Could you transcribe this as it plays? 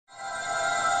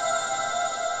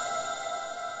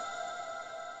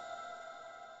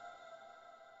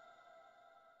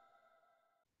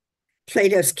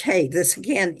Plato's cave. This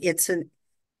again,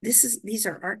 these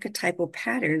are archetypal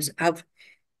patterns of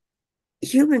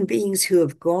human beings who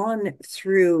have gone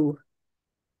through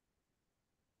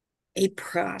a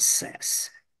process.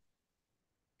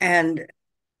 And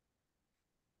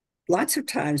lots of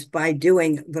times by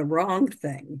doing the wrong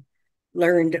thing,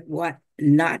 learned what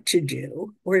not to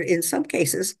do, or in some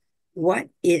cases, what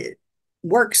it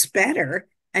works better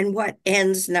and what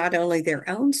ends not only their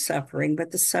own suffering,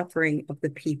 but the suffering of the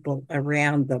people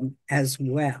around them as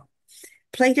well.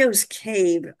 Plato's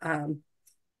cave,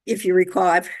 if you recall,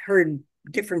 I've heard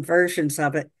different versions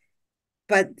of it,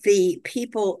 but the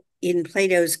people in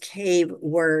Plato's cave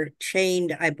were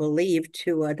chained, I believe,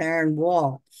 to an iron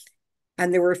wall,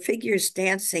 and there were figures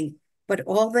dancing, but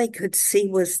all they could see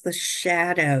was the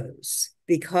shadows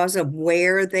because of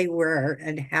where they were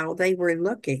and how they were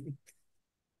looking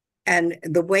and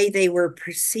the way they were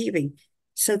perceiving.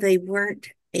 So they weren't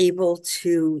able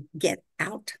to get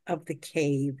out of the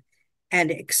cave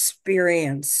and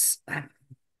experience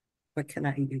what can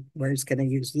I use? Words can I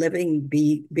use? Living,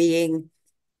 being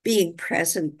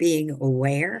present, being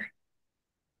aware.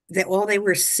 That all they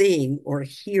were seeing or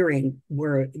hearing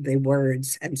were the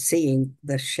words and seeing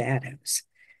the shadows.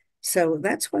 So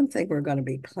that's one thing we're going to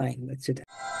be playing with today.